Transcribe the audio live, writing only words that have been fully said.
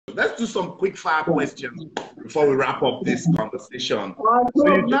Let's do some quick fire questions before we wrap up this conversation.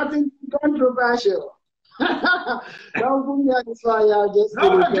 Nothing controversial. Don't put me on the fire.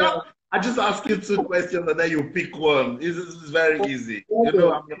 I just ask you 2 questions and then you pick one. This is very easy. You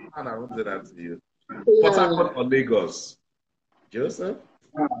know, I'm your fan. I won't say that to you. Port Harcourt or Lagos? Joseph?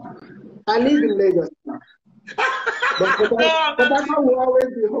 I live in Lagos now. But that's how we always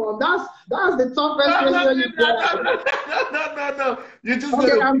be home. That's the toughest question you get. No. You just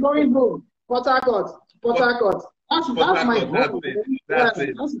I'm going home. Port Harcourt. That's my home. That's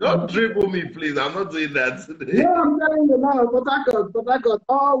it. Don't dribble me, please. I'm not doing that today. No, I'm telling you now. Port Harcourt.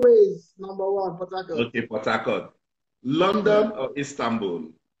 Always #1. Port Harcourt. Okay, Port Harcourt. London or Istanbul?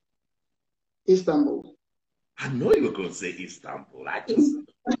 Istanbul. I know you were going to say Istanbul.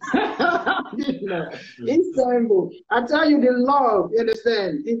 Istanbul. I tell you the love, you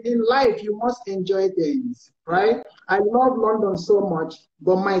understand? In life, you must enjoy things, right? I love London so much,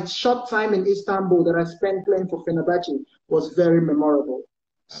 but my short time in Istanbul that I spent playing for Fenerbahce was very memorable.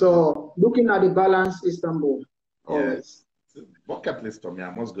 So, looking at the balance, Istanbul, always. Yes. Bucket list for me,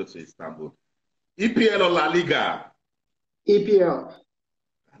 I must go to Istanbul. EPL or La Liga? EPL.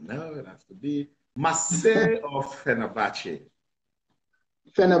 I know, it has to be. Marseille or Fenerbahce?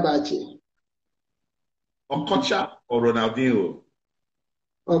 Fenerbahce. Okocha or Ronaldo?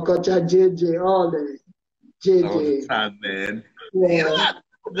 Okocha, JJ, all day. JJ. All the time, man. Yeah.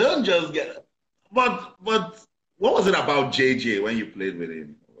 Don't just get it. But what was it about JJ when you played with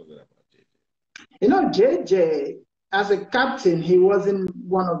him? What was it about JJ? You know, JJ, as a captain, he wasn't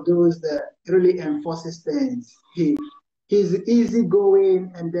one of those that really enforces things. He's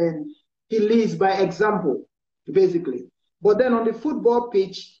easygoing, and then he leads by example, basically. But then on the football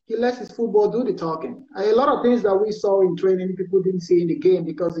pitch, he lets his football do the talking. A lot of things that we saw in training, people didn't see in the game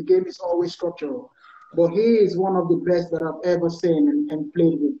because the game is always structural. But he is one of the best that I've ever seen and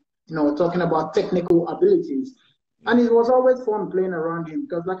played with, you know, talking about technical abilities. And it was always fun playing around him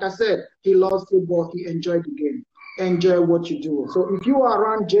because, like I said, he loves football, he enjoyed the game, enjoy what you do. So if you are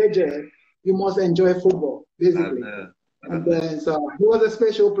around JJ, you must enjoy football, basically. And then, so he was a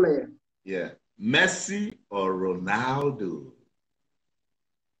special player. Yeah. Messi or Ronaldo?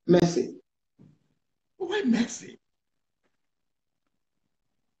 Messi. Why Messi?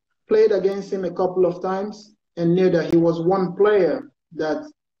 Played against him a couple of times and knew that he was one player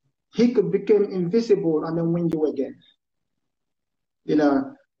that he could become invisible and then win you again. You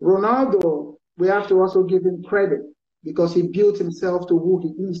know, Ronaldo, we have to also give him credit because he built himself to who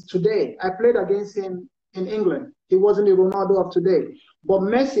he is today. I played against him in England. He wasn't the Ronaldo of today. But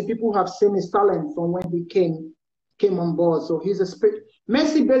Messi, people have seen his talent from when he came on board. So he's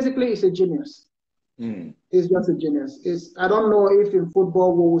Messi basically is a genius. He's just a genius. I don't know if in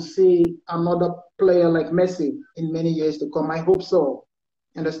football we will see another player like Messi in many years to come. I hope so.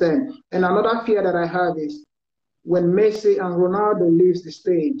 Understand? And another fear that I have is when Messi and Ronaldo leaves the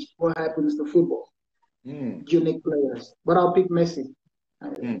stage, what happens to football? Unique players. But I'll pick Messi.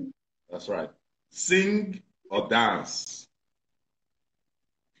 That's right. Sing or dance?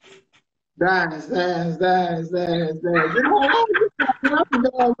 Dance. And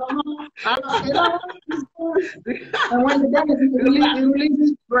when the dance, he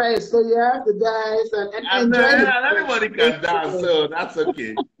releases stress, so you have to dance and enjoy it. Everybody can dance, so that's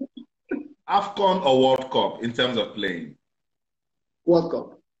okay. AFCON or World Cup in terms of playing? World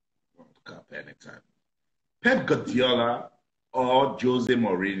Cup. World Cup anytime. Pep Guardiola or Jose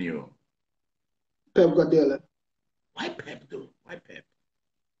Mourinho? Pep Guardiola. Why Pep though? Why Pep?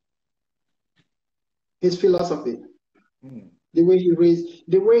 His philosophy. The way he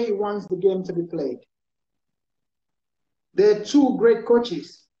wants the game to be played. There are 2 great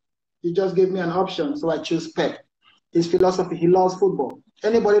coaches. He just gave me an option, so I choose Pep. His philosophy, he loves football.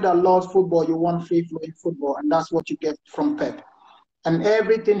 Anybody that loves football, you want free-flowing football, and that's what you get from Pep. And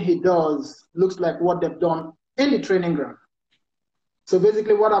everything he does looks like what they've done in the training ground. So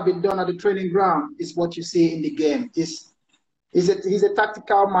basically what have been done at the training ground is what you see in the game. He's a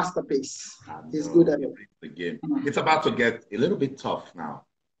tactical masterpiece. He's good at it. The game. It's about to get a little bit tough now.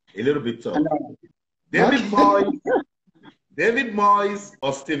 A little bit tough. David Moyes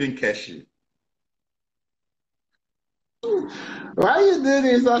or Stephen Keshi? Why you do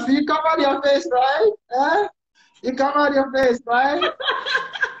this? You covered your face, right? Eh? You covered your face, right?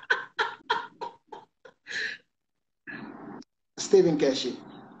 Stephen Keshi.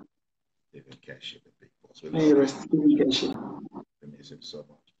 Stephen Keshi, the big boss. May rest Stephen Keshi. We miss him so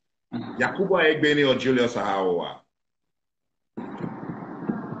much. Yakubu Egbeni or Julius Ahawa?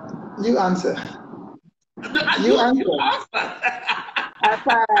 You answer. You answer.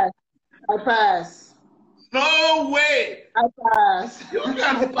 I pass. No way. I pass. You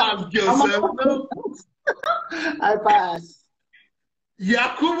can't pass, Joseph. No. I pass.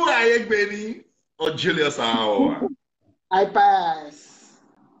 Yakubu Ayegbeni or Julius Aowa? I pass.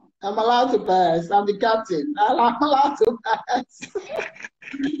 I'm allowed to pass. I'm the captain. I'm allowed to pass.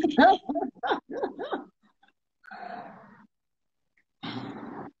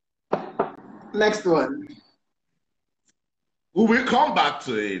 Next one. We will come back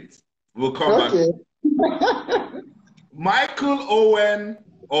to it. We'll come back. Michael Owen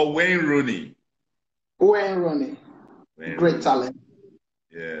or Wayne Rooney? Wayne Rooney. Great talent.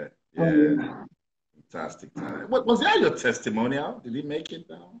 Yeah, yeah. Fantastic talent. What was that your testimonial? Did he make it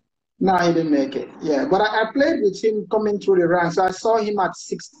down? No, he didn't make it. Yeah, but I played with him coming through the ranks. So I saw him at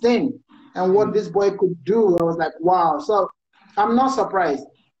 16 and what this boy could do. I was like, wow. So I'm not surprised.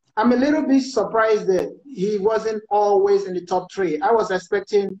 I'm a little bit surprised that he wasn't always in the top 3. I was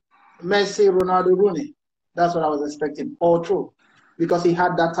expecting Messi, Ronaldo, Rooney. That's what I was expecting all through because he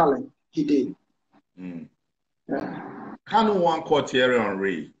had that talent. He did. Yeah. Kanu won Thierry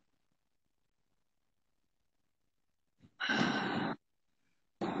Henry.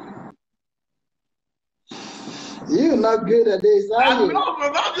 You're not good at this, are I you? know,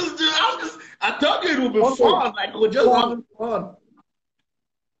 but I thought it would be fun. Like, we're just having fun.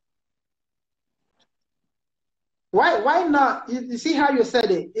 Why not? You see how you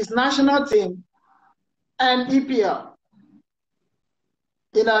said it? It's national team and EPL.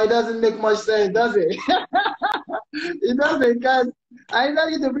 You know, it doesn't make much sense, does it? It doesn't, because I know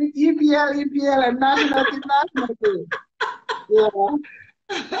you to bring EPL, and national team. Yeah.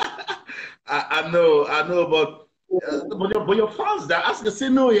 I know, but your fans that ask, they say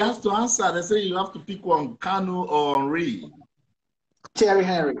no, he has to answer. They say you have to pick one, Kanu or Henry. Thierry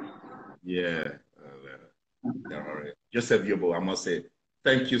Henry. Yeah. All right. Joseph Yobo, I must say,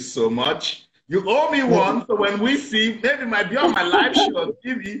 thank you so much. You owe me one, so when we see, maybe it might be on my live show on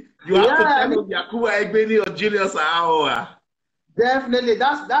TV, you have to tell me Yakubu Ayegbeni or Julius Aowa. Definitely.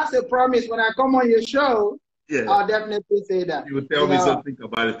 That's a promise. When I come on your show, I'll definitely say that. You will tell me something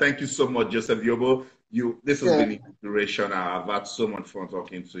about it. Thank you so much, Joseph Yobo. This has been inspiration. I've had so much fun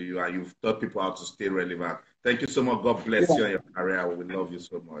talking to you, and you've taught people how to stay relevant. Thank you so much. God bless you and your career. We love you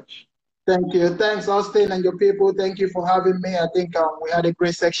so much. Thank you. Thanks, Austin, and your people. Thank you for having me. I think we had a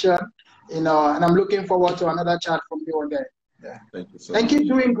great section, and I'm looking forward to another chat from you again. Yeah. Thank you so much. And keep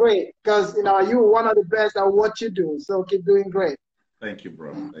doing great, because you're one of the best at what you do. So keep doing great. Thank you,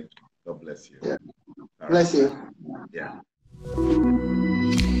 bro. Thank you. God bless you. Yeah. Bless you. Yeah.